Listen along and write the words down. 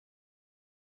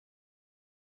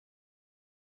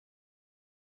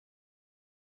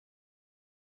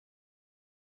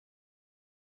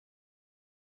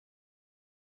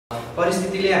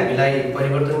परिस्थितिले हामीलाई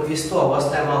परिवर्तनको यस्तो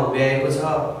अवस्थामा उभ्याएको छ।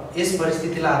 यस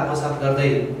परिस्थितिलाई आत्मसात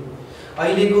गर्दै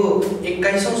अहिलेको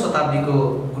 21औं शताब्दीको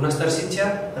गुणस्तर शिक्षा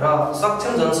र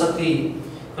सक्षम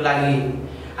जनशक्तिको लागि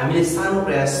हामीले सानो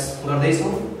प्रयास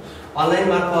गर्दैछौँ। अनलाइन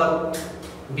मार्फत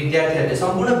विद्यार्थीहरूले,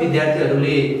 सम्पूर्ण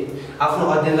विद्यार्थीहरूले आफ्नो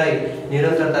अध्ययनलाई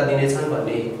निरन्तरता दिनेछन्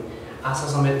भन्ने आशा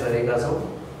समेत गरेका छौँ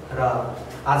र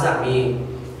आज हामी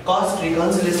कस्ट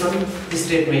रिकन्सिलिएसन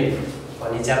स्टेटमेन्ट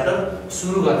भन्ने च्याप्टर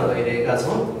सुरु गर्न गइरहेका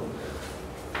छौँ।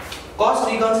 कस्ट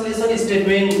रिकन्सिलिएसन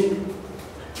स्टेटमेन्ट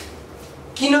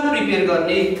किन प्रिपेयर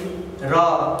गर्ने र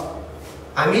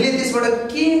हामीले त्यसबाट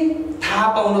के थाहा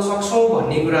पाउन सक्छौँ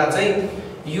भन्ने कुरा चाहिँ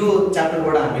यो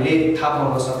च्याप्टरबाट हामीले थाहा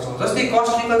पाउन सक्छौँ। जस्तै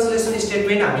कस्ट रिकन्सिलिएसन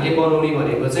स्टेटमेन्ट हामीले बनाउने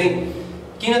भनेको चाहिँ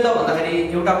किन त भन्दाखेरि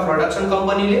एउटा प्रोडक्सन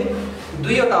कम्पनीले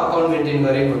दुईवटा अकाउन्ट मेन्टेन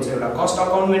गरेको हुन्छ। एउटा कस्ट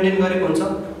अकाउन्ट मेन्टेन गरेको हुन्छ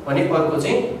भने अर्को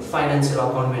चाहिँ फाइनान्सियल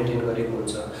अकाउन्ट मेन्टेन गरेको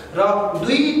हुन्छ र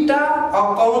दुईटा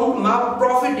अकाउन्टमा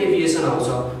प्रफिट डेभिएसन आउँछ।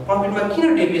 प्रफिटमा किन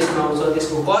डेभिएसन आउँछ,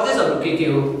 त्यसको कजेसहरू के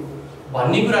हो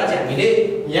भन्ने कुरा चाहिँ हामीले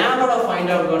यहाँबाट फाइन्ड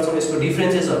आउट गर्छौँ। यसको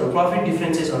डिफरेन्सेसहरू, प्रफिट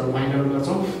डिफरेन्सेसहरू फाइन्ड आउट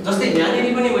गर्छौँ। जस्तै यहाँनिर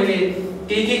पनि मैले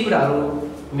केही कुराहरू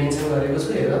मेन्सन गरेको छु।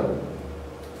 हेर,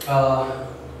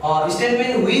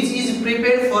 statement which is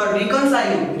prepared for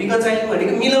रिकन्साइलिङ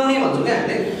भनेको मिलाउने भन्छौँ क्या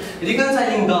हामीले।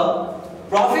 रिकन्साइलिङ the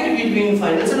profit between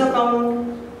financial account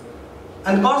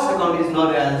and cost account is known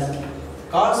as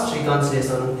cost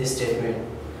reconciliation statement.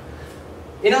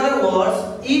 In other words,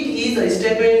 it is a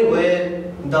statement where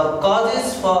the causes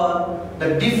for the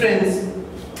difference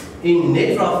in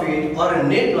net profit or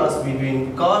net loss between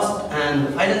cost and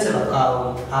financial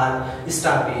account are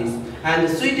established and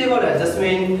suitable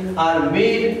adjustments are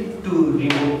made to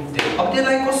remove them. अब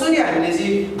त्यसलाई कसरी हामीले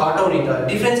चाहिँ घटाउने त,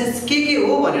 differences के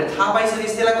हो भनेर थाहा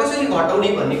पाइसकेपछि त्यसलाई कसरी घटाउने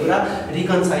भन्ने कुरा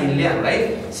रिकन्साइलले हामीलाई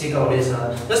सिकाउनेछ।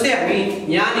 जस्तै हामी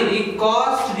यहाँनिर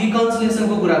कस्ट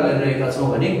रिकन्सिलिएसनको कुरा गरिरहेका छौँ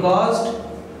भने कस्ट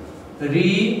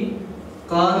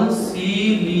रिकन्सिलिएसन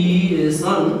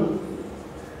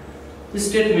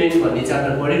स्टेटमेन्ट भन्ने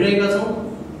च्याप्टर पढिरहेका छौँ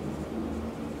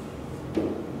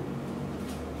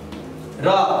र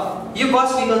यो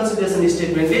कस्ट रिकन्सिलिएसन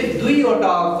स्टेटमेन्टले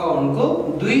दुईवटा अकाउन्ट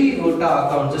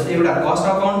जस्तै एउटा कस्ट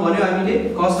अकाउन्ट भन्यो हामीले,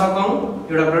 कस्ट अकाउन्ट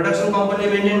एउटा प्रोडक्सन कम्पनीले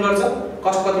मेन्टेन गर्छ,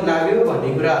 कस्ट कति लाग्यो भन्ने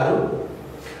कुराहरू,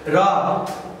 र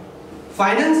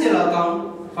financial account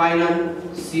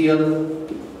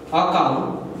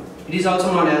it is also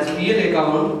known as PL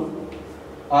account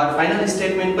or final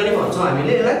statement पनि भन्छौँ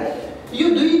हामीले यसलाई। यो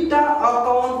दुईटा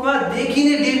अकाउन्टमा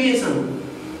देखिने deviation,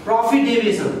 profit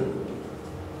deviation,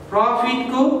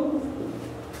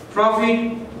 profit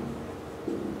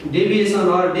deviation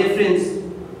or difference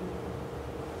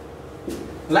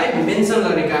लाई मेन्सन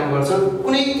गर्ने काम गर्छन्।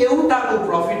 कुनै एउटाको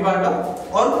प्रफिटबाट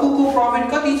अर्कोको प्रफिट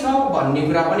कति छ भन्ने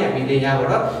कुरा पनि हामीले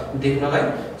यहाँबाट देख्नलाई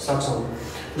सक्छौँ।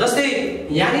 जस्तै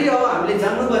यहाँनिर अब हामीले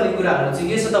जान्नुपर्ने कुराहरू चाहिँ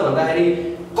के छ त भन्दाखेरि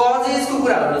कजेसको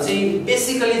कुराहरू चाहिँ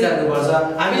बेसिकली जान्नुपर्छ।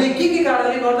 हामीले के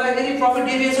कारणले गर्दाखेरि प्रफिट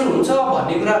डेभिएसन हुन्छ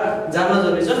भन्ने कुरा जान्न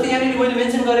जरुरी। जस्तै यहाँनिर मैले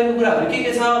मेन्सन गरेको कुराहरू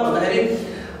के छ भन्दाखेरि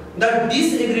the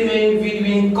डिसएग्रीमेन्ट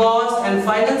between cost and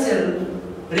financial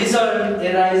result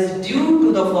arise due to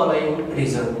the following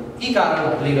reason. यी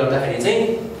कारणहरूले गर्दाखेरि चाहिँ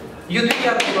यो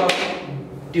दुईटा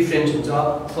डिफरेन्स हुन्छ,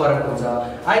 फरक हुन्छ।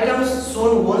 Items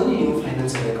Son only in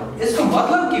financial account. यसको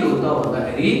मतलब के हो त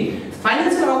भन्दाखेरि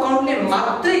फाइनान्सियल अकाउन्टले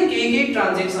मात्रै केही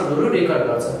ट्रान्जेक्सनहरू रेकर्ड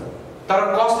गर्छ तर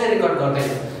कस्टले रेकर्ड गर्दैन।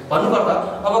 भन्नुपर्दा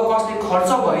अब कस्टले खर्च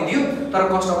भइदियो तर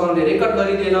कस्ट अकाउन्टले रेकर्ड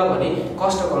गरिदिएन भने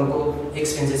कस्ट अकाउन्टको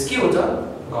एक्सपेन्सेस के हुन्छ,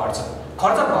 घट्छ।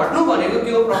 खर्च घट्नु भनेको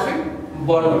के हो, प्रफिट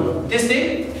बढ्नु। त्यस्तै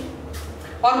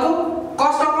अर्को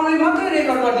कस्ट अकाउन्टले मात्रै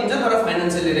रेकर्ड गरिदिन्छ तर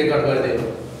फाइनान्सियलले रेकर्ड गर्दैन।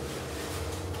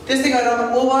 त्यस्तै गरेर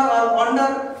over or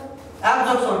under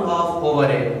absorption of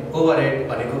overhead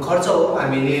भनेको खर्च हो।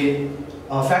 हामीले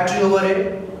फ्याक्ट्री ओभरहेड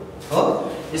हो,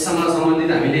 यससँग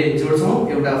सम्बन्धित हामीले जोड्छौँ।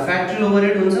 एउटा फ्याक्ट्री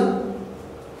ओभरहेड हुन्छ,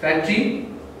 फ्याक्ट्री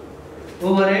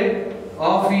ओभरहेड,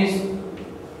 अफिस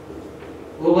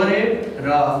ओभरहेड र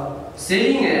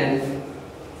सेलिङ एन्ड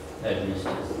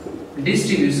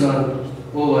डिस्ट्रिब्युसन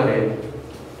ओभरहेड।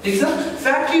 ठीक छ।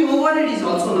 Factory overhead is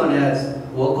also known as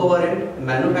work overhead,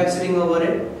 manufacturing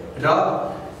overhead र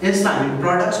यसलाई हामी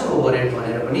प्रोडक्सन ओभरहेड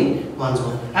भनेर पनि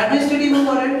भन्छौँ। एडमिनिस्ट्रेटिभ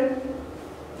ओभरहेड,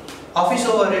 अफिस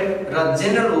ओभरहेड र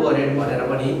जेनरल ओभरहेड भनेर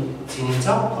पनि चिनिन्छ।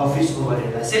 अफिस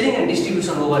ओभरहेडलाई, सेलिङ एन्ड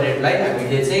डिस्ट्रिब्युसन ओभरहेडलाई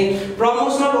हामीले चाहिँ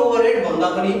प्रमोसनल ओभरहेड भन्दा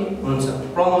पनि हुन्छ।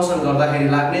 प्रमोसन गर्दाखेरि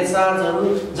लाग्ने चार्जहरू,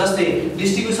 जस्तै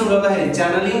डिस्ट्रिब्युसन गर्दाखेरि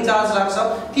च्यानलिङ चार्ज लाग्छ,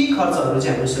 ती खर्चहरू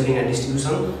चाहिँ हाम्रो सेलिङ एन्ड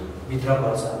डिस्ट्रिब्युसन भित्र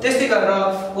पर्छ। त्यस्तै गरेर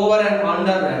over and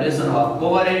under valuation of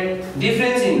overhead,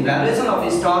 difference in valuation of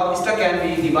stock can be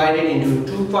divided into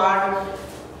two part.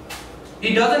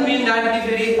 It doesn't mean that कि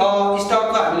फेरि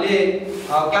स्टकको हामीले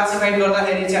क्लासिफाइड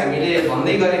गर्दाखेरि चाहिँ हामीले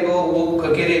भन्दै गरेको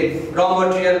के अरे र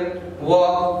मटेरियल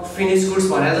वर्क फिनिश गुड्स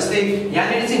भने जस्तै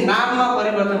यहाँनिर चाहिँ नाममा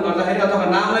परिवर्तन गर्दाखेरि अथवा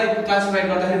नामलाई क्लासिफाइड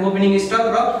गर्दाखेरि ओपनिङ स्टक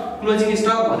र क्लोजिङ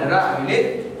स्टक भनेर हामीले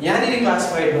यहाँनिर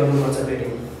क्लासिफाइड गर्नुपर्छ फेरि।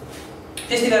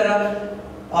 त्यस्तै गरेर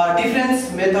difference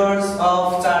methods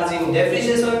of charging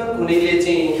depreciation, कुनैले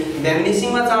चाहिँ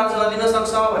भ्यानिसिङमा चार्ज गरिदिन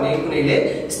सक्छ भने कुनैले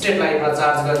स्ट्रेट लाइनमा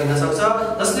चार्ज गरिदिन सक्छ,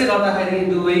 जसले गर्दाखेरि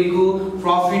दुवैको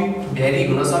प्रफिट भेरी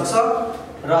हुन सक्छ।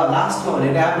 र लास्टमा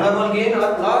भनेको एब्नर्मल गेन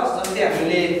अर लस, जस्तै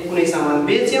हामीले कुनै सामान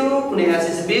बेच्यौँ, कुनै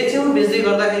एसेट बेच्यौँ, बेच्दै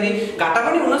गर्दाखेरि घाटा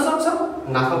पनि हुन सक्छ,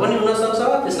 नाफा पनि हुन सक्छ,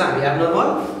 त्यसलाई हामी एब्नर्मल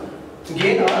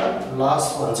गेन अर लस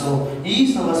भन्छौँ।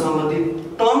 यीसँग सम्बन्धित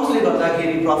टर्म्सले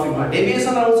गर्दाखेरि प्रफिटमा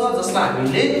डेभिएसन आउँछ, जसलाई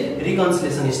हामीले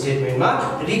रिकन्सिलिएसन स्टेटमेन्टमा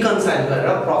रिकन्साइल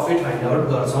गरेर प्रफिट फाइन्ड आउट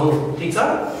गर्छौँ। ठिक छ,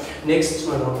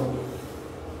 नेक्स्टमा जाउँ।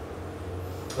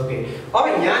 ओके, अब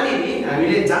यहाँनिर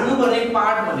हामीले जान्नुपर्ने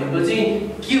पार्ट भनेको चाहिँ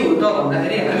के हो त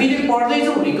भन्दाखेरि हामीले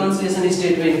पढ्दैछौँ रिकन्सिलिएसन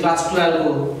स्टेटमेन्ट क्लास 12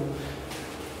 को।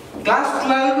 क्लास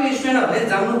 12 को स्टुडेन्टहरूले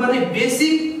जान्नुपर्ने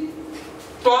बेसिक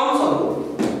टर्म्सहरू,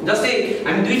 जस्तै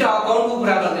हामी दुईटा अकाउन्टको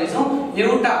कुरा गर्दैछौँ,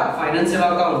 एउटा फाइनान्शियल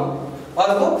अकाउन्ट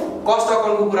अर्को कस्ट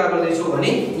अकाउन्टको कुरा गर्दैछौँ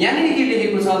भने यहाँनिर के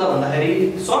लेखेको छ त भन्दाखेरि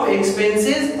some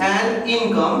expenses and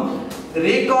income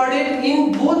recorded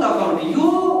in both account. यो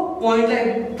पोइन्टलाई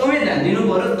तपाईले ध्यान दिनु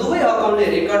पर्यो, दुवै अकाउन्टले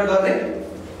रेकर्ड गर्ने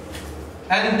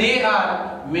and they are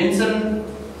mention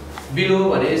below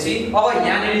भनेपछि अब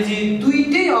यहाँनिर चाहिँ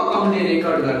दुईटै अकाउन्टले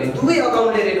रेकर्ड गर्ने, दुवै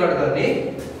अकाउन्टले रेकर्ड गर्ने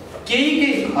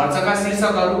केही खर्चका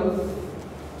शीर्षकहरू,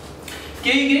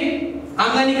 केही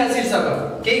आम्दानीका शीर्षकहरू,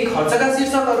 केही खर्चका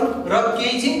शीर्षकहरू र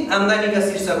केही चाहिँ आम्दानीका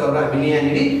शीर्षकहरू हामीले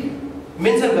यहाँनिर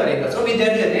मेन्सन गरेका छौँ।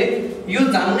 विद्यार्थीहरूले यो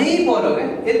जान्नै पर्यो क्या,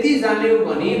 यति जान्यो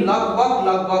भने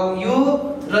लगभग यो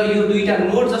र यो दुईटा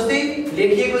नोट जस्तै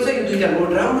लेखिएको छ, यो दुईटा नोट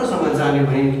राम्रोसँग जान्यो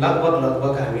भने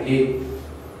लगभग हामीले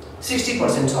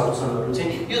 60% सल्युसनहरू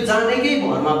चाहिँ यो जानेकै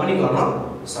भरमा पनि गर्न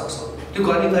सक्छौँ। त्यो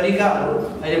गर्ने तरिकाहरू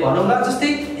अहिले भनौँला, जस्तै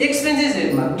एक्सपेन्सेस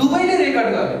हेडमा दुवैले रेकर्ड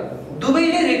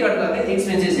गर्ने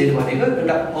एक्सपेन्सेस हेड भनेको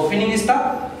एउटा opening stock,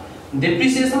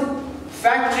 depreciation,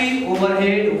 factory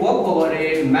overhead, work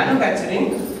overhead, manufacturing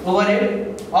overhead,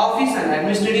 office and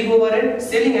administrative overhead,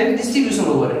 selling and distribution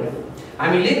overhead.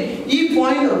 हामीले यी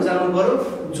पोइन्टहरू जान्नु पर्यो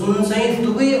जुन चाहिँ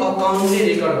दुवै अकाउन्टले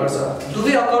रेकर्ड गर्छ।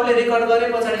 दुवै अकाउन्टले रेकर्ड गरे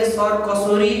पछाडि सर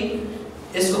कसरी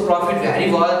यसको प्रफिट भ्यारी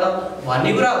भयो त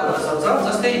भन्ने कुरा हुन सक्छ।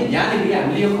 जस्तै यहाँनिर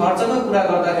हामीले यो खर्चको कुरा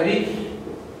गर्दाखेरि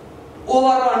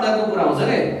ओभर र अन्डरको कुरा हुन्छ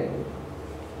के,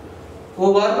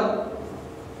 ओभर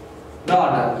र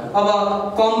अन्डर। अब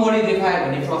कम बढी देखायो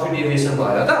भने प्रफिट डेभिएसन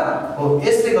भयो त हो।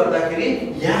 यसले गर्दाखेरि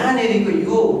यहाँनिरको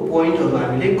यो पोइन्टहरू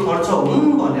हामीले खर्च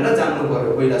हुन् भनेर जान्नु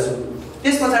पर्यो पहिला सुरु।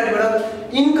 त्यस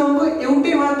पछाडिबाट इन्कमको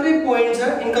एउटै मात्रै पोइन्ट छ,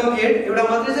 इन्कम हेड एउटा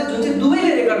मात्रै छ जुन चाहिँ दुवैले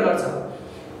रेकर्ड गर्छ।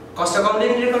 कस्ट अकाउन्टले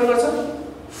रेकर्ड गर्छ,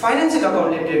 फाइनान्शियल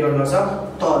अकाउन्टले रेकर्ड गर्छ।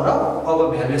 तर अब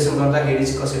भ्यालुएसन गर्दाखेरि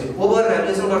चाहिँ कसैले ओभर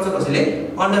भ्यालुएसन गर्छ, कसैले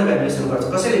अन्डर भ्यालुएसन गर्छ,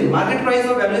 कसैले मार्केट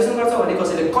प्राइसमा भ्यालुएसन गर्छ भने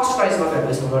कसैले कस्ट प्राइसमा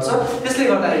भ्यालुएसन गर्छ। त्यसले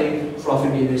गर्दाखेरि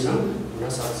प्रफिट डेभिएसन हुन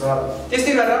सक्छ।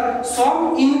 त्यस्तै गरेर some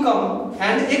income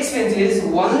and expenses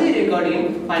only record in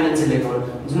financial account,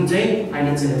 जुन चाहिँ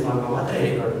फाइनान्शियल अकाउन्टमा मात्रै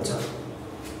रेकर्ड हुन्छ।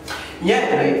 यहाँ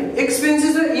है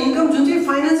एक्सपेन्सेस र इन्कम जुन चाहिँ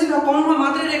फाइनान्शियल अकाउन्टमा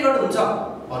मात्रै रेकर्ड हुन्छ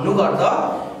भन्नुको अर्थ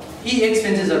यी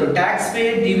एक्सपेन्सेसहरू tax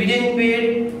paid, dividend paid,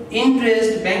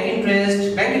 interest, bank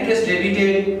interest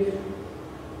debited,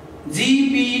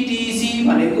 जीपीटीसी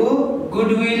भनेको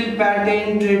goodwill,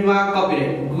 patent, trademark,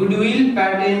 copyright, goodwill,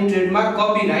 patent, trademark,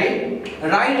 copyright,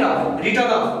 right of,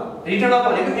 return of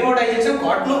भनेको एमोर्टाइजेसन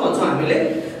घट्नु भन्छौँ हामीले।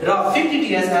 र 50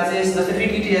 टीएस एसेस, जस्तै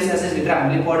 50 टीएस एसेस भित्र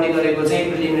हामीले पढ्ने गरेको चाहिँ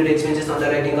preliminary expenses,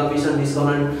 अन्डरराइटिङ commission,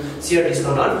 discount, share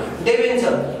discount,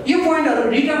 debenture. यो पोइन्टहरू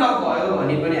रिटर्न अफ भयो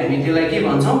भने पनि हामी त्यसलाई के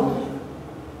भन्छौँ,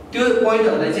 त्यो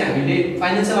पोइन्टहरूलाई चाहिँ हामीले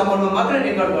फाइनान्शियल अकाउन्टमा मात्रै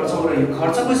रेकर्ड गर्छौँ। र यो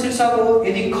खर्चको शीर्षक हो।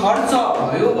 यदि खर्च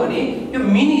भयो भने यो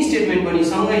मिनी स्टेटमेन्ट पनि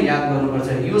सँगै याद गर्नुपर्छ।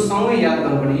 यो सँगै याद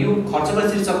गर्नुपर्ने, यो खर्चको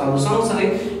शीर्षकहरू सँगसँगै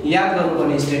याद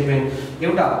गर्नुपर्ने स्टेटमेन्ट।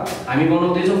 एउटा हामी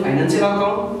बनाउँदैछौँ फाइनान्शियल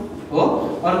अकाउन्ट हो,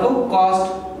 अर्को कस्ट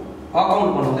अकाउन्ट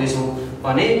बनाउँदैछौँ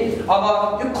भने अब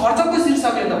यो खर्चको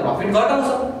शीर्षकले त प्रफिट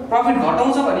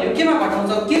घटाउँछ भने यो केमा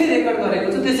घटाउँछ, केले रेकर्ड गरेको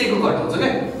छ त्यसैको घटाउँछ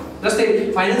क्या। जस्तै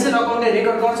फाइनान्शियल अकाउन्टले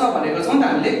रेकर्ड गर्छ भनेको छ नि त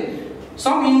हामीले,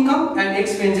 some income and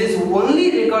expenses only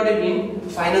recorded in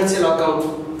financial account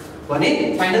भने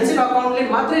फाइनान्शियल अकाउन्टले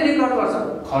मात्रै रेकर्ड गर्छ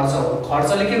खर्च हो।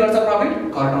 खर्चले के गर्छ, प्रफिट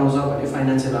घटाउँछ भने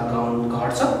फाइनान्शियल अकाउन्ट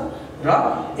घट्छ, र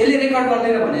यसले रेकर्ड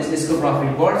गर्दैन भने यसको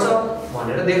प्रफिट बढ्छ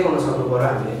भनेर देखाउन सक्नु पर्यो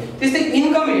हामीले। त्यस्तै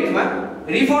income हेडमा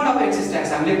refund of access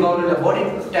tax, हामीले गभर्नमेन्टलाई बढी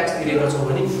ट्याक्स तिरेका छौँ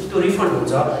भने त्यो रिफन्ड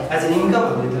हुन्छ, एज एन इन्कम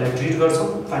हामीले त्यसलाई ट्रिट गर्छौँ,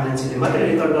 फाइनान्शियली मात्रै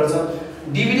रेकर्ड गर्छ।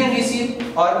 डिभिडेन्ड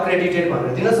रिसिभ अर क्रेडिटेड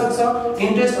भनेर दिन सक्छ।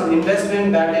 Interest on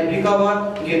investment, bad date recover,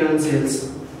 gain on sales,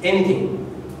 anything.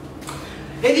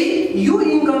 यदि यो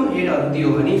इन्कम हेडहरु दियो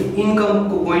भने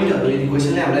इन्कमको पोइन्टहरु यदि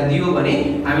क्वेशनले हामीलाई दियो भने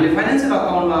हामीले फाइनान्शियल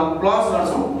अकाउन्टमा प्लस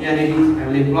गर्छौं, यानी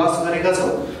हामीले प्लस गरेका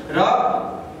छौं र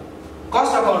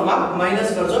कस्ट अकाउन्टमा माइनस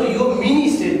गर्छौं। यो मिनी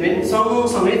स्टेटमेन्ट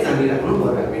सँगसँगै जानिराख्नु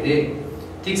पर्यो हामीले,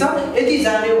 ठीक छ। यदि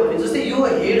जान्यो भने जस्तै यो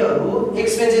हेडहरु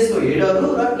एक्सपेन्सेसको हेडहरु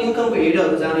र इन्कमको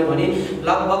हेडहरु जान्यो भने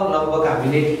लगभग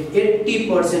हामीले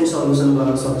 80% सल्युसन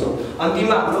गर्न सक्छौं।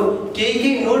 अन्तिममा हाम्रो केही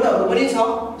नोटहरु पनि छ,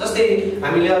 जस्तै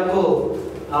हामीले अर्को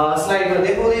स्लाइडमा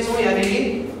देखाउँदै छौं। यानी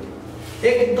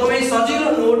एकदमै सजिलो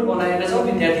नोट बनाएका छौं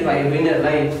विद्यार्थी भाइ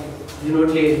बहिनीहरुलाई। यो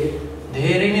नोटले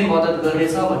धेरै नै मद्दत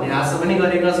गर्नेछ भन्ने आशा पनि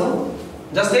गरेका छौं।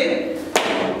 जस्तै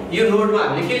यो नोटमा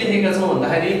हामीले के लेखेका छौं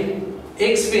भन्दाखेरि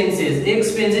expenses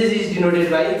is denoted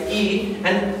by E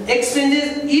and expenses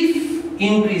if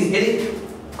increase, यदि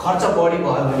खर्च बढी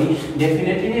भयो भने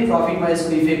डेफिनेटली नै प्रफिटमा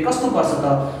यसको इफेक्ट कस्तो पर्छ त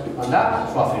भन्दा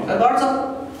प्रफिट त घट्छ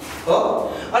हो।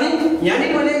 अनि यहाँ नि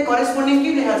मैले करेस्पोन्डिङ के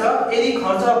लेखेको छ, यदि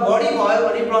खर्च बढी भयो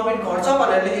भने प्रफिट घट्छ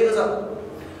भनेर लेखेको छ।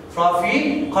 प्रफिट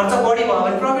खर्च बढी भयो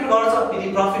भने प्रफिट घट्छ, यदि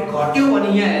प्रफिट घट्यो भने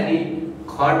यहाँ हेर्ने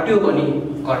घट्यो भने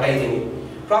घटाइदिने,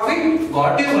 प्रफिट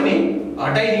घट्यो भने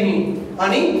घटाइदिने,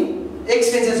 अनि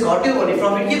एक्सपेन्सेस घट्यो भने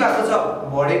प्रफिट के भएको छ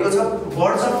बढेको छ,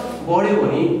 बढ्यो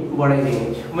भने बढाइदिने।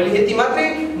 मैले यति मात्रै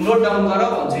नोट डाउन गर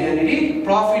भन्छु। यहाँनिर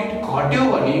प्रफिट घट्यो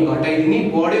भने घटाइदिने,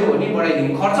 बढ्यो भने बढाइदिने।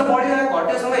 खर्च बढ्यो र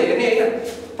घट्योसँग हेर्ने हैन,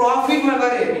 प्रफिटमा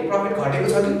गएर हेर्ने प्रफिट घटेको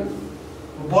छ कि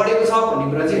बढेको छ भन्ने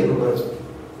कुरा चाहिँ हेर्नु पर्छ।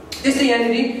 त्यस्तै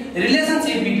यहाँनिर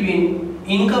relationship between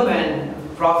income and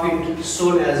profit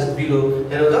soon as below.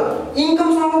 हेर्नु त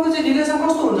इन्कमसँगको चाहिँ रिलेसन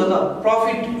कस्तो हुन्छ त,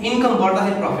 प्रफिट इन्कम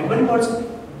बढ्दाखेरि प्रफिट पनि बढ्छ,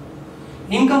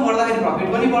 इन्कम बढ्दाखेरि प्रफिट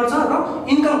पनि बढ्छ र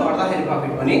इन्कम घट्दाखेरि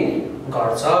प्रफिट पनि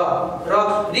घट्छ। र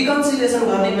रिकन्सिलिएसन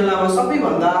गर्ने बेलामा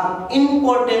सबैभन्दा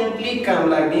इम्पोर्टेन्टली काम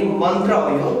लाग्ने मन्त्र हो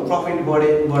यो प्रफिट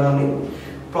बढाउने,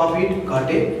 प्रफिट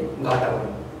घटे घटाउने।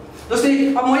 जस्तै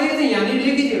अब मैले चाहिँ यहाँनिर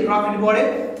लेखिदिए प्रफिट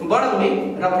बढाउने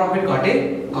र प्रफिट घटे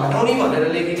घटाउने भनेर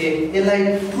लेखिदिए। यसलाई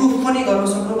प्रुफ पनि गर्न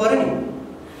सक्नु पर्यो नि।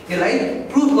 यसलाई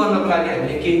प्रुफ गर्नको लागि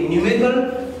हामीले के न्यूमेरिकल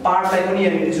पार्टलाई पनि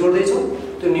यहाँनिर जोड्दै छौं।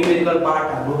 त्यो न्यूमेरिकल पार्ट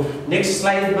हाम्रो नेक्स्ट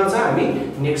स्लाइडमा छ। हामी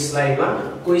नेक्स्ट स्लाइडमा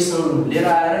क्वेशन लिएर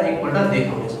आएर एकपल्ट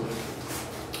देखाउने छौं,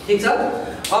 ठीक छ।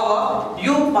 अब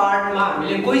यो पार्टमा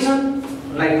हामीले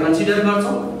क्वेशनलाई कन्सिडर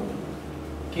गर्छौं।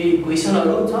 के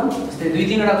क्वेशनहरु छन्, जस्तै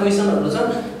 2-3 वटा क्वेशनहरु छन्।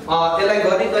 त्यसलाई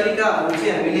गर्ने तरिकाहरु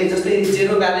चाहिँ हामीले जस्तै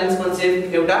जेरो ब्यालेन्स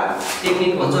कन्सेप्ट एउटा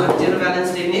टेक्निक भन्छौं, हामी जेरो ब्यालेन्स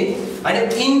टेक्निक हैन,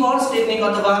 इन्भर्स टेक्निक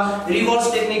अथवा रिभर्स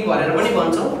टेक्निक भनेर पनि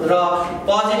भन्छौं र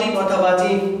पोजिटिभ अथवा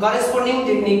चाहिँ करेस्पोन्डिङ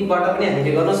टेक्निकबाट पनि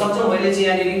हामीले गर्न सक्छौं। मैले चाहिँ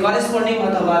यहाँनिर करेस्पोन्डिङ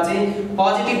अथवा चाहिँ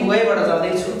पोजिटिभ वेबाट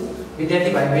जाँदै छु। विद्यार्थी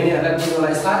भाइ बहिनीहरुलाई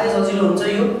बुझ्नलाई साह्रै सजिलो हुन्छ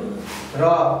यो। र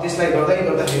त्यसलाई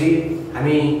गर्दाखेरि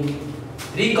हामी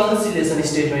रिकन्सिलिएसन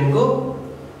स्टेटमेन्टको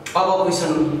अब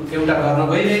क्वेशन एउटा गर्न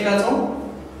गइरहेका छौं।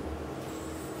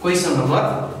 Question number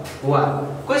 1।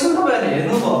 क्वेशन तपाईहरुले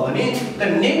हेर्नुभयो भने the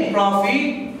net profit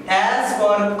as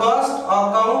per cost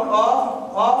account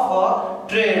of a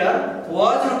trader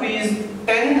was rupees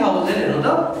 10,000। हेर्नु त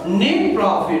नेट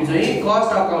प्रॉफिट चाहिँ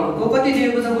कस्ट अकाउन्टको कति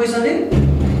दिएको छ क्वेशनले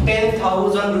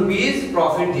 10,000 रुपीस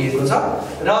प्रॉफिट दिएको छ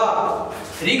र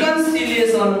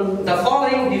reconciliation the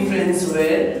following difference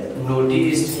where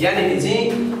noticed. यानी चाहिँ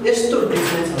यस्तो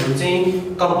डिफरेन्सहरु चाहिँ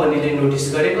कम्पनीले नोटिस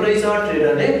गरेको रहेछ,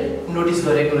 ट्रेडरले नोटिस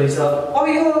गरेको रहेछ। अब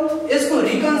यो यसको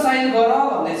रिकन्साइल गर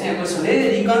भन्दै चाहिँ क्वेशनले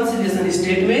reconciliation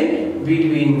statement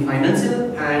between financial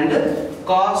and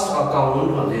cost account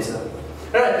भन्दैछ।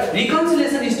 र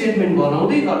रिकन्सिलिएसन स्टेटमेन्ट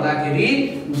बनाउँदै गर्दाखेरि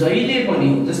जहिले पनि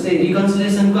जस्तै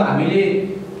रिकन्सिलिएसनको हामीले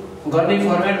गर्ने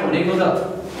फर्मेट भनेको त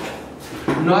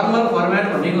नर्मल फर्मेट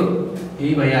भनेको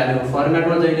यही भइहाल्यो।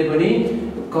 फर्मेटमा जहिले पनि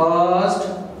कस्ट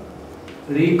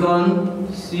रिकन्सिलिएसन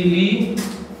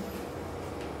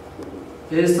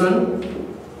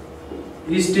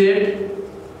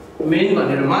स्टेटमेन्ट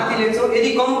भनेर माथि लेख्छौं।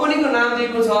 यदि कम्पनीको नाम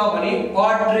दिएको छ भने अ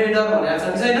ट्रेडर भनेर छ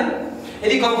कि छैन,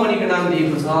 यदि कम्पनीको नाम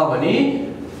दिएको छ भने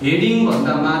हेडिङ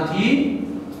भन्दा माथि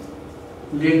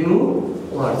लेख्नु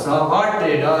पर्छ अ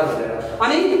ट्रेडर भनेर।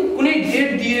 अनि कुनै डेट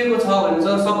दिएको छ भने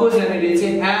सपोज यहाँनिर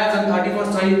चाहिँ as an 31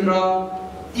 Chaitra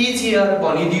each year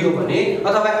भनिदियो भने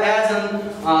अथवा एज अन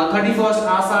 31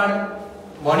 आषाढ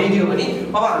भनिदियो भने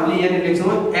अब हामीले यहाँ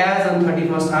लेख्छौं एज अन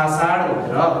 31 आषाढ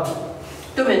भनेर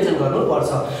त्यो मेन्सन गर्नु पर्छ।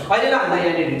 अहिले हामीलाई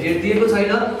यहाँ डेट दिएको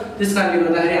छैन, त्यसकारणले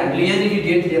गर्दाखेरि हामीले यहाँ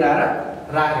डेट लिएर आएर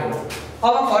राखेको।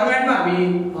 अब फर्मेटमा हामी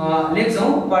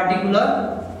लेख्छौं पार्टिकुलर,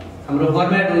 हाम्रो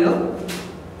फर्मेट हो यो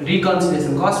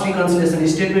reconciliation cost reconciliation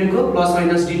स्टेटमेन्टको plus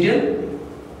minus detail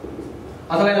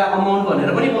अथवा यसलाई अमाउन्ट भनेर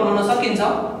पनि बनाउन सकिन्छ।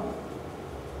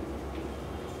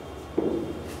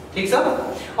 ठीक छ।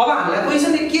 अब हामीलाई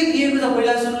क्वेशनले के दिएको छ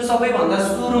पहिला सबैभन्दा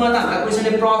सुरुमा त हामीलाई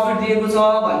क्वेशनले प्रफिट दिएको छ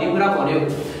भन्ने कुरा भन्यो,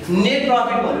 नेट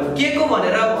प्रफिट भन्यो, के को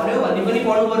भनेर भन्यो भन्ने पनि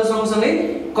पढ्नु पर्यो, सँगसँगै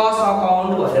कस्ट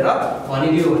अकाउन्ट भनेर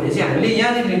भनिदियो भने चाहिँ हामीले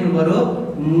यहाँ लेख्नु पर्यो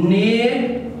net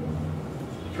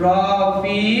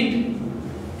profit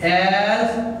as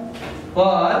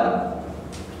per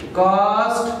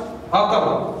cost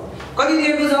account कति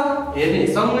दिएको छ हेर्ने,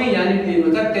 सँगै यहाँ दिएको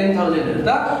छ 10,000 हेर्नु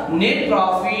त, net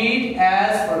profit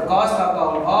as per cost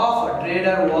account of a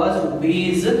trader was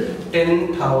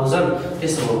 ₹10,000।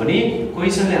 त्यसो हो भने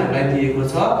क्वेशनले हामीलाई दिएको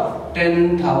छ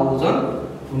 10,000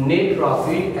 net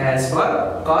profit as per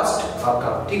cost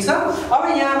account, ठीक छ। अब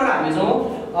यहाँबाट हामी जाउँ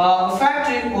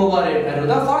फ्याक्ट्री ओभरहेड हेर्नु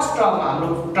त, फर्स्ट टर्ममा हाम्रो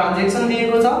ट्रान्जेक्सन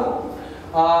दिएको छ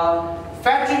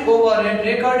factory overhead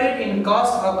recorded in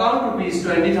cost account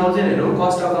 ₹20,000 हेरौँ,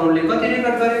 कस्ट अकाउन्टले कति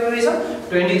रेकर्ड गरेको रहेछ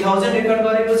 20,000 रेकर्ड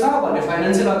गरेको छ भने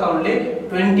फाइनान्शियल अकाउन्टले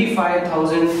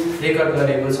 25,000 रेकर्ड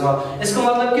गरेको छ। यसको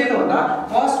मतलब के हो भन्दा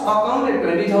कस्ट अकाउन्टले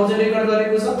 20,000 रेकर्ड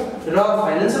गरेको छ र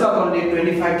फाइनान्शियल अकाउन्टले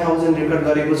 25,000 रेकर्ड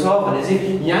गरेको छ भने चाहिँ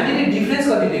यहाँनिर डिफरेन्स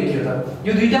कति देखियो त,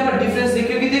 यो दुईटामा डिफरेन्स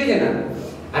देखियो कि देखेन,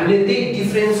 हामीले त्यही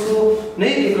डिफरेन्सको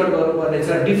नै रेकर्ड गर्नुपर्ने छ।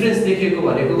 डिफरेन्स देखेको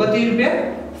भनेको कति रुपैयाँ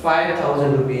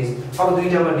 5,000 रुपीज। अब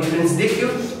दुईटामा डिफरेन्स देखियो,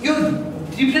 यो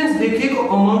डिफरेन्स देखिएको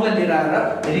अमाउन्टलाई लिएर आएर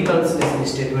रिकन्सिलिएसन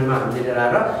स्टेटमेन्टमा हामीले लिएर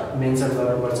आएर मेन्सन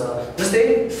गर्नुपर्छ। जस्तै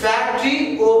factory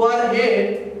overhead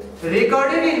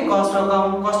recorded in cost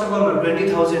अकाउन्टमा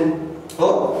 20,000 हो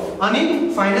अनि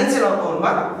फाइनान्शियल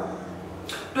अकाउन्टमा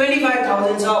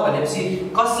 25,000 छ भनेपछि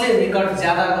कसले रेकर्ड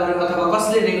ज्यादा गर्यो अथवा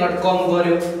कसले रेकर्ड कम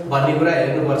गर्यो भन्ने कुरा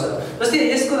हेर्नुपर्छ। जस्तै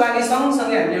यसको लागि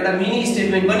सँगसँगै हामीले एउटा मिनी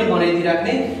स्टेटमेन्ट पनि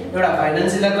बनाइदिराख्ने, एउटा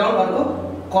फाइनान्शियल अकाउन्ट अर्को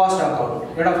कस्ट अकाउन्ट,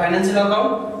 एउटा फाइनान्शियल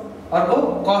अकाउन्ट अर्को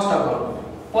कस्ट अकाउन्ट।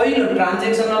 पहिलो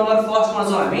ट्रान्जेक्सन नम्बर फर्स्टमा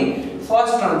छौँ हामी,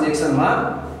 फर्स्ट ट्रान्जेक्सनमा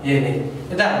हेर्ने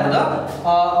यता हेर्नु त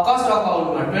कस्ट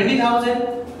अकाउन्टमा 20,000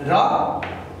 र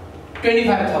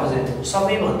 25,000।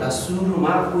 सबैभन्दा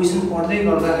सुरुमा क्वेशन पढ्दै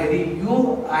गर्दाखेरि यो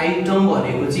आइटम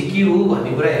भनेको चाहिँ के हो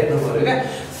भन्ने कुरा हेर्नु पर्यो क्या।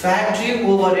 फ्याक्ट्री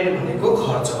ओभरहेड भनेको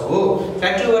खर्च हो,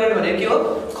 फ्याक्ट्री ओभरहेड भनेको के हो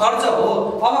खर्च हो।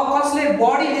 अब कसले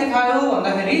बढी देखायो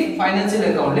भन्दाखेरि फाइनान्शियल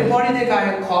अकाउन्टले बढी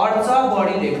देखायो, खर्च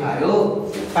बढी देखायो,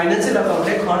 फाइनान्शियल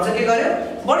अकाउन्टले खर्च के गर्यो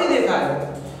बढी देखायो।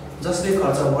 जसले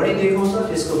खर्च बढी देखाउँछ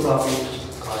त्यसको प्रफिट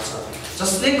घट्छ,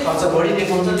 जसले खर्च बढी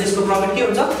देखाउँछ त्यसको प्रफिट के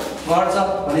हुन्छ घट्छ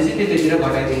भनेपछि त्यतिखेर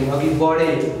घटाइदिने। अघि बढे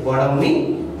बढाउने,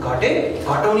 घटे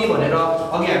घटाउने भनेर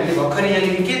अघि हामीले भर्खरै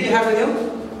यहाँनिर के देखाएको थियौँ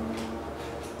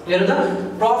हेर्नु त,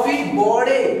 प्रफिट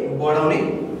बढे बढाउने,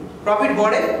 प्रफिट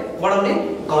बढे बढाउने,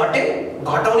 घटे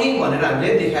घटाउने भनेर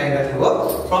हामीले देखाएका थियौँ हो।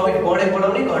 प्रफिट बढे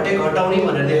बढाउने, घटे घटाउने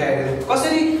भनेर देखाएका थियौँ।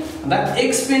 कसरी भन्दा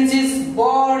एक्सपेन्सेस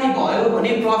बढी भयो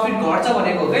भने प्रफिट घट्छ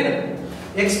भनेको होइन,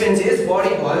 एक्सपेन्सेस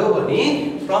बढी भयो भने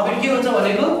प्रफिट के हुन्छ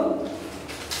भनेको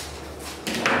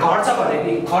घट्छ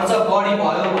भनेको, खर्च बढी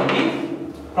भयो भने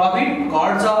प्रफिट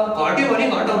घट्छ, घट्यो भने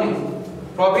घटाउने,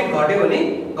 प्रफिट घट्यो भने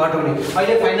घटाउने।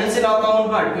 अहिले फाइनान्शियल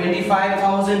अकाउन्टमा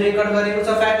 25,000 रेकर्ड गरेको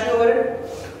छ फ्याक्ट्री ओभरहेड,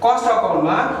 कस्ट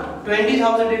अकाउन्टमा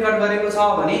 20,000 रेकर्ड गरेको छ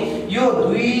भने यो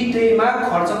दुईटैमा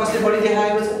खर्च कसले बढी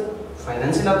देखाएको छ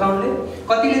फाइनान्शियल अकाउन्टले,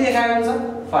 कतिले देखाएको छ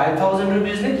 5,000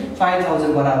 रुपीजले,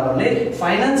 5,000 बराबरले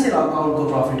फाइनान्शियल अकाउन्टको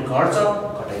प्रफिट घट्छ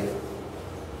घटाइदियो,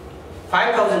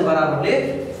 5,000 बराबरले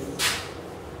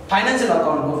फाइनान्शियल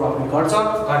अकाउन्टको प्रफिट घट्छ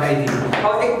घटाइदिनु।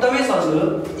 अब एकदमै सजिलो,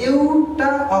 एउटा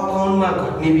अकाउन्टमा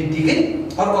घट्ने बित्तिकै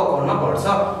अर्को अकाउन्टमा बढ्छ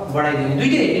बढाइदिने,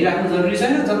 दुईटै हेरिराख्नु जरुरी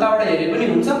छैन, जताबाट हेरे पनि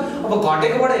हुन्छ। अब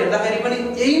घटेकोबाट हेर्दाखेरि पनि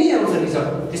यही नै आउँछ रिजल्ट।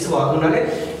 त्यसो भएको हुनाले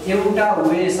एउटा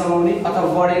वे समाउने अथवा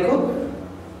बढेको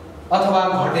अथवा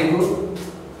घटेको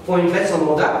पोइन्टलाई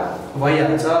समाउँदा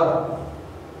भइहाल्छ।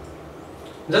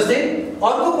 जस्तै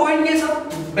अर्को पोइन्ट के छ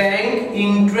bank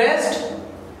interest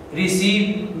receive,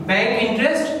 bank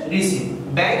interest receive,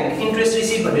 bank interest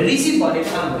receive भने रिसिभ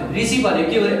भनेको आम्दानी, रिसिभ भनेको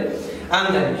के हो रे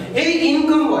आम्दानी। यदि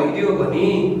इन्कम भइदियो भने,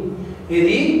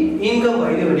 यदि इन्कम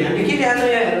भइदियो भने हामीले के लेख्छ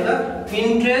यहाँ हेर्नु त,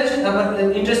 इन्ट्रेस्ट अथवा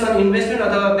इन्ट्रेस्ट अन इन्भेस्टमेन्ट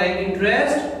अथवा बैंक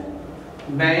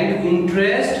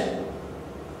इन्ट्रेस्ट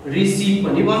रिसिभ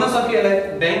पनि भन्न सक्यो, यसलाई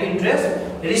बैंक इन्ट्रेस्ट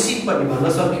रिसिभ पनि भन्न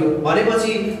सक्यो।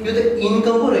 भनेपछि यो त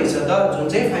इन्कम पो रहेछ त, जुन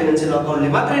चाहिँ फाइनान्शियल अकाउन्टले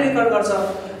मात्रै रेकर्ड गर्छ।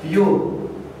 यो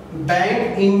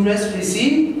बैंक इन्ट्रेस्ट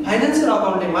रिसिभ फाइनान्शियल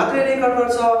अकाउन्टले मात्रै रेकर्ड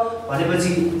गर्छ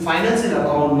भनेपछि फाइनान्शियल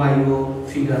अकाउन्टमा यो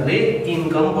फिगरले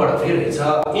इन्कम बढाउने रहेछ।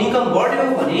 इन्कम बढ्यो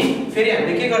भने फेरि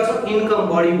हामीले के गर्छौँ, इन्कम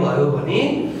बढी भयो भने,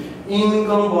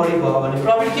 इन्कम बढी भयो भने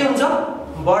प्रफिट के हुन्छ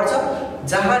बढ्छ।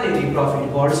 जहाँनिर प्रफिट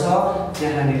बढ्छ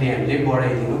त्यहाँनिर हामीले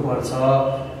बढाइदिनु पर्छ।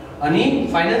 अनि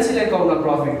फाइनान्शियल अकाउन्टमा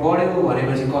प्रफिट बढ्यो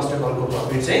भनेपछि कस्ट अकाउन्टको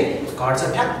प्रफिट चाहिँ घट्छ।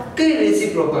 ठ्याक्कै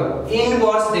रेसिप्रोकल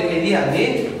इन्भर्स देखाइदिइहाल्ने,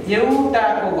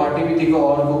 एउटाको घट्ने बित्तिकै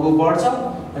अर्कोको बढ्छ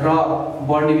र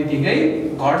बढ्ने बित्तिकै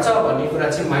घट्छ भन्ने कुरा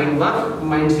चाहिँ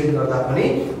माइन्ड सेट गर्दा पनि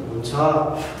हुन्छ।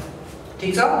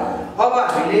 ठीक छ। अब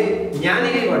हामीले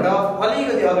यहाँनिरबाट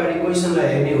अलिकति अगाडि क्वेशनलाई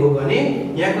हेर्ने हो भने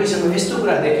यहाँ क्वेशनमा यस्तो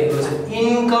कुरा देखेको छ,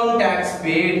 इन्कम ट्याक्स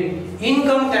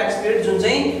पेड जुन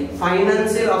चाहिँ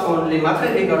फाइनान्शियल अकाउन्टले मात्रै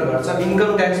रेकर्ड गर्छ, इन्कम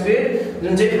ट्याक्स पेड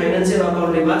जुन चाहिँ फाइनान्शियल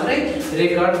अकाउन्टले मात्रै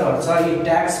रेकर्ड गर्छ, यी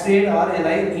ट्याक्स पेड अर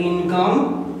यसलाई इन्कम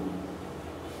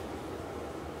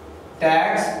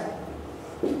ट्याक्स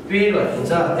पेड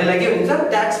भनिन्छ। यसलाई के भनिन्छ?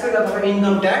 ट्याक्स पेड अथवा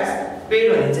इन्कम ट्याक्स पेड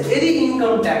भनिन्छ। यदि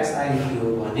इन्कम ट्याक्स आइदियो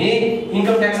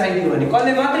भने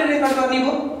कसले मात्रै रेकर्ड गर्ने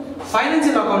हो?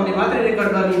 फाइनान्शियल अकाउन्टले मात्रै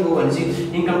रेकर्ड गर्ने हो भने चाहिँ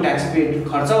इन्कम ट्याक्स पेड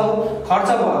खर्च हो। खर्च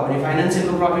भयो भने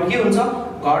फाइनान्शियलको प्रफिट के हुन्छ?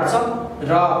 घट्छ।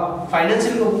 र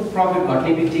फाइनान्शियलको प्रफिट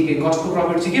घट्ने बित्तिकै कस्टको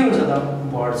प्रफिट चाहिँ के हुन्छ त?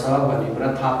 बढ्छ भन्ने कुरा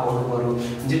थाहा पाउनु पर्यो।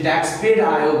 जे ट्याक्स पेड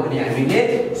आयो भने हामीले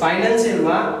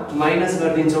फाइनान्शियलमा माइनस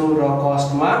गरिदिन्छौँ र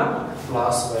कस्टमा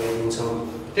प्लस गरिदिन्छौँ।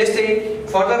 त्यस्तै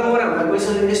फर्दर मोर हामीलाई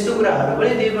क्वेशनले यस्तो कुराहरू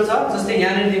पनि दिएको छ, जस्तै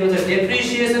यहाँनिर दिएको छ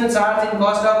depreciation charge in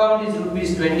cost account is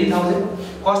 ₹20,000,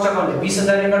 cost अकाउन्टले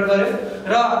 20,000 record गर्यो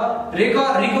र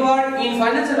recovered in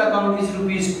financial account is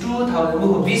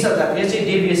 ₹2,000, 20,000 यो चाहिँ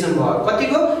डेभिएसन भयो।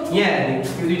 कतिको? यहाँ हेर्ने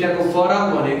यो दुईटाको फरक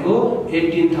भनेको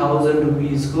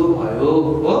 ₹18,000 को भयो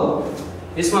हो।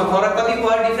 यसमा फरक कति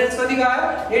भयो? डिफरेन्स कतिको आयो?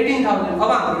 18,000।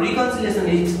 अब हाम्रो रिकन्सिलिएसन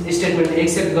स्टेटमेन्ट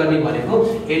एक्सेप्ट गर्ने भनेको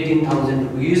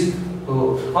 ₹18,000 हो।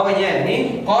 अब यहाँ हेर्ने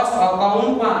कस्ट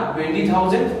अकाउन्टमा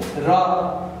 20,000 र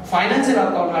फाइनान्शियल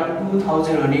अकाउन्टमा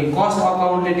 2,000 भने कस्ट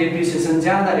अकाउन्टले डेप्रिसिएसन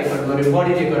ज्यादा रेकर्ड गर्यो,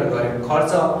 बढी रेकर्ड गर्यो,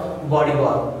 खर्च बढी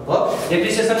भयो हो।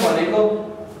 डेप्रिसिएसन भनेको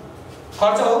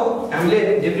खर्च हो, हामीले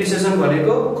डेप्रिसिएसन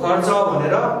भनेको खर्च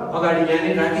भनेर अगाडि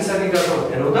यहाँनिर राखिसकेका छौँ।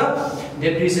 हेरौँ त,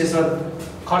 डेप्रिसिएसन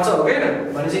खर्च हो के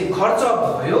भनेपछि खर्च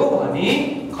भयो भने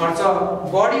खर्च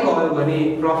बढी भयो भने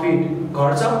प्रफिट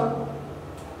घट्छ,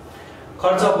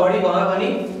 खर्च बढी भयो भने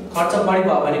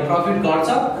प्रफिट घट्छ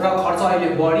र खर्च अहिले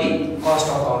बढी कस्ट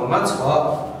अकाउन्टमा छ।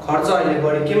 खर्च अहिले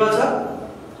बढी केमा छ?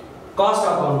 कस्ट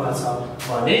अकाउन्टमा छ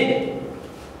भने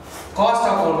कस्ट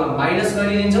अकाउन्टमा माइनस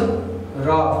गरिदिन्छौँ र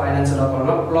फाइनान्शियल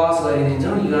अकाउन्टमा प्लस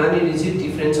गरिदिन्छौँ। यहाँनिर चाहिँ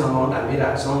डिफरेन्स अमाउन्ट हामी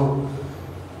राख्छौँ।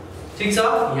 ठीक छ।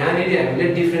 यहाँनिर हामीले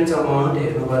डिफरेन्स अमाउन्ट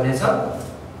हेर्नुपर्ने छ।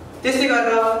 त्यस्तै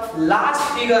गरेर last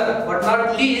figure but not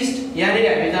list यहाँनिर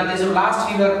हामी जान्दैछौँ। लास्ट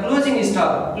फिगर क्लोजिङ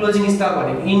स्टक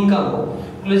भनेको इन्कम हो।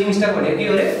 क्लोजिङ स्टक भनेको के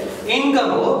हो रे? इन्कम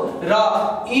हो र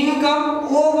इन्कम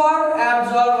ओभर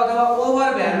एब्जर्ब अथवा ओभर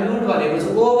भ्यालुड भनेको छ।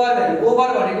 ओभर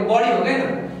भनेको बढी हो के?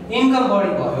 इन्कम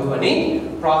बढी भयो भने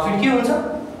प्रफिट के हुन्छ?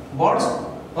 बढ्छ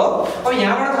हो। अब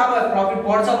यहाँबाट थाहा भयो प्रफिट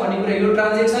बढ्छ भन्ने कुरा, यो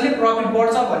ट्रान्जेक्सनले प्रफिट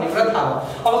बढ्छ भन्ने कुरा थाहा भयो।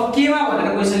 अब केमा भनेर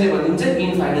क्वेशनले भनिदिन्छ?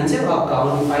 In financial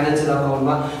account. फाइनान्शियल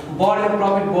अकाउन्टमा बढ्यो,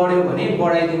 प्रफिट बढ्यो भने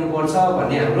बढाइदिनु पर्छ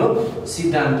भन्ने हाम्रो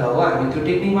सिद्धान्त हो। हामी त्यो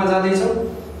टेक्निकमा जाँदैछौँ।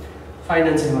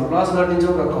 फाइनान्शियलमा प्लस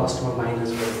गरिदिन्छौँ र कस्टमा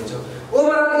माइनस गरिदिन्छौँ।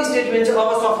 ओभरअल स्टेटमेन्ट चाहिँ अब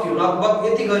सक्यो। लगभग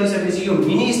यति गरिसकेपछि यो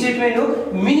मिनी स्टेटमेन्ट हो।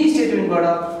 मिनी स्टेटमेन्टबाट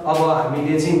अब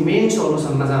हामीले चाहिँ मेन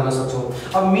सोलुसनमा जान सक्छौँ।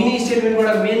 अब मिनी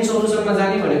स्टेटमेन्टबाट मेन सोलुसनमा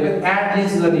जाने भनेको एड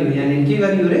लेस गर्ने हो। यहाँनिर के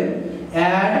गर्ने हो रे?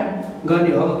 एड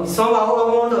गर्ने हो। अब सम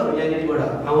अमाउन्टहरू यहाँनिरबाट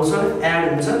आउँछन्, एड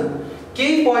हुन्छन्,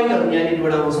 केही पोइन्टहरू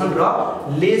यहाँनिरबाट आउँछन् र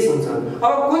लेस हुन्छन्।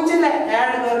 अब कुन चाहिँलाई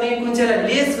एड गर्ने, कुन चाहिँलाई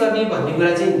लेस गर्ने भन्ने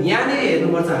कुरा चाहिँ यहाँनिर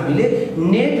हेर्नुपर्छ हामीले।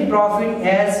 नेट प्रफिट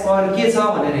एज पर के छ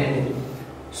भनेर हेर्ने।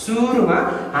 सुरुमा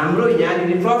हाम्रो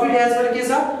यहाँनिर प्रफिट एज पर के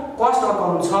छ? कस्ट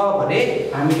अकाउन्ट छ भने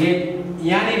हामीले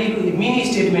यहाँनिर मिनी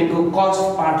स्टेटमेन्टको कस्ट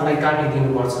पार्टलाई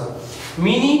काटिदिनुपर्छ।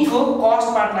 मिनीको कस्ट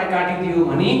पार्टलाई काटिदियो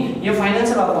भने यो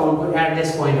फाइनान्शियल अकाउन्टको एडलेस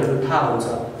पोइन्टहरू थाहा हुन्छ।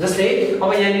 जस्तै अब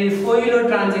यहाँनिर पहिलो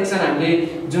ट्रान्जेक्सन हामीले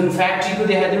जुन फ्याक्ट्रीको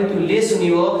देखाएको थियो त्यो लेस हुने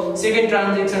हो। Second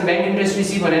transaction bank interest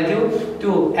receive भनेको थियो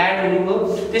त्यो एड हुने हो।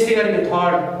 त्यस्तै गरी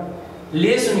थर्ड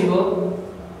लेस हुने हो,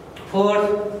 फोर्थ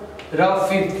र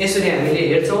फिफ्थ यसरी हामीले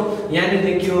हेर्छौँ। यहाँनिर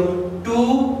देखियो 2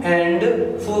 and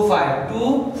 4 5 2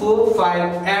 4 5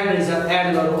 एड रहेछ। एड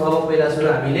गर्नु अब पहिला सुरु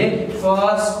हामीले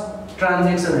फर्स्ट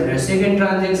ट्रान्जेक्सन हेरेर सेकेन्ड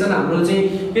ट्रान्जेक्सन हाम्रो चाहिँ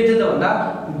के थियो त भन्दा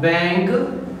ब्याङ्क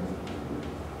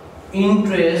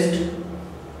इन्ट्रेस्ट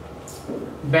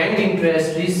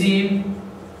रिसिभ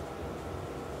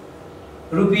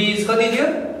रुपिस कति थियो?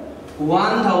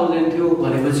 1000 थियो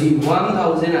भनेपछि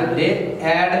 1000 हामीले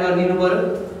एड गरिदिनु पर्यो।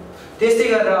 त्यस्तै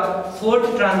गरेर फोर्थ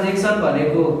ट्रान्जेक्सन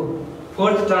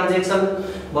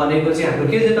भनेको चाहिँ हाम्रो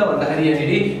के थियो त भन्दाखेरि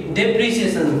यहाँनिर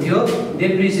डेप्रिसिएसन थियो।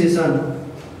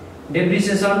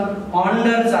 डेप्रिसिएसन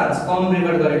अन्डर चार्ज कम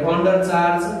रेकर्ड गरे। Under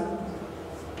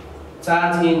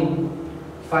charge in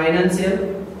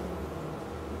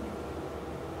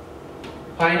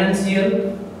financial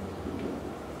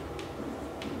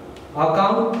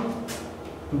account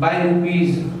by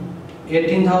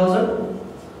 ₹18,000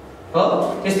 हो।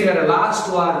 त्यस्तै गरेर लास्ट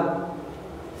वान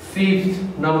 5th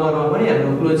नम्बरमा पनि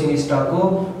हाम्रो क्लोजिङ स्टकको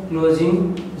क्लोजिङ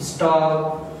स्टक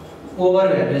ओभर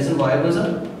भ्यालुएसन भएको छ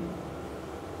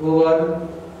over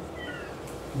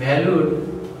valued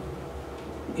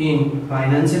in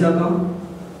financial account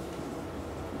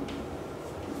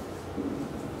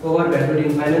over valued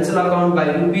in financial account by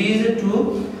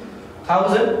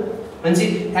 ₹2000 अनि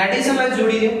एडिसनलाई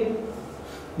जोडिदियो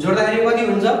जोड्दाखेरि कति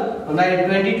हुन्छ भन्दाखेरि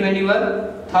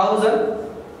 20-21,000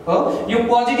 हो यो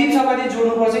पोजिटिभ छ भने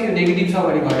जोड्नुपर्छ यो नेगेटिभ छ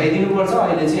भने घटाइदिनु पर्छ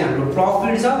अहिले चाहिँ हाम्रो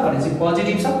प्रफिट छ भने चाहिँ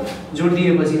पोजिटिभ छ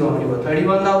जोडिदिएपछि आउने भयो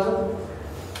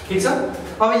 31,000 ठीक छ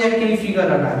अब यहाँ केही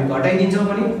फिगरहरु हामी घटाइदिन्छौँ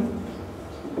पनि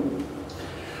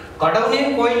घटाउने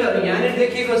पोइन्टहरु यहाँनिर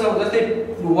देखिएको छ जस्तै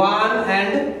 1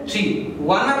 and 3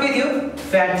 1 मा के थियो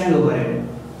factory overhead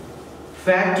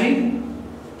factory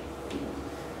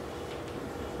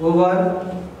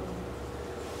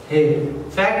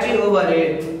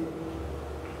overhead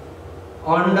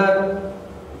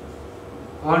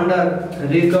under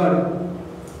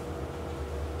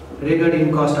record in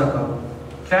cost account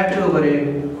factory overhead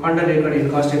under record in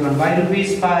cost account by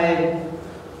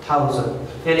 ₹5,000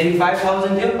 यानी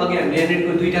 5,000 थियो अघि हामीले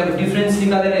यहाँनिरको दुईटाको डिफरेन्स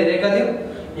निकालेर हेरेका थियौ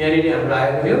यहाँनिर हाम्रो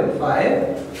आएको थियो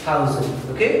 5,000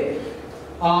 ओके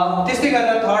त्यस्तै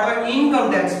गरेर थर्डमा income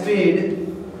tax paid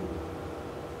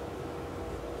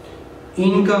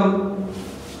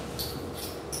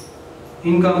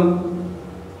income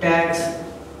tax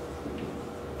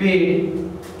paid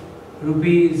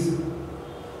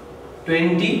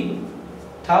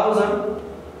 ₹20,000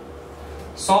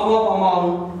 sum of amount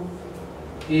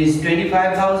is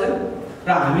 25,000 र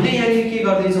हामीले यहाँ के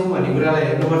गर्दै छौं भन्ने कुरालाई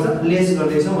हेर्नुपर्छ लेस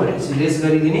गर्दै छौं भनेपछि लेस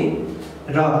गरिदिने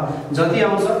र जति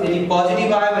आउँछ यदि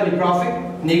पोजिटिभ आयो भने प्रफिट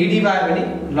नेगेटिभ आयो भने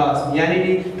लस यानी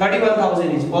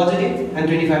 31,000 is positive and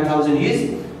 25,000 is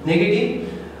negative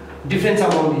difference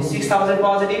amount is 6,000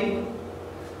 positive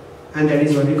and that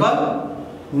is what we call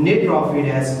net profit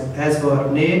as per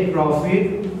net profit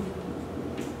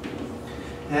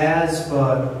as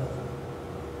per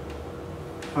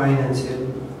financial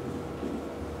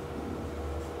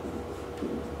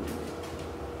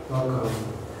account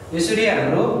यसरी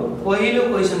हाम्रो पहिलो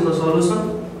क्वेशनको सल्युसन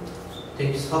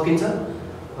देख सकिन्छ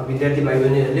विद्यार्थी भाइ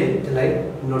बहिनीहरूले त्यसलाई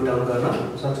नोट डाउन गर्न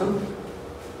सक्छन्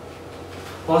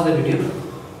पज द भिडियो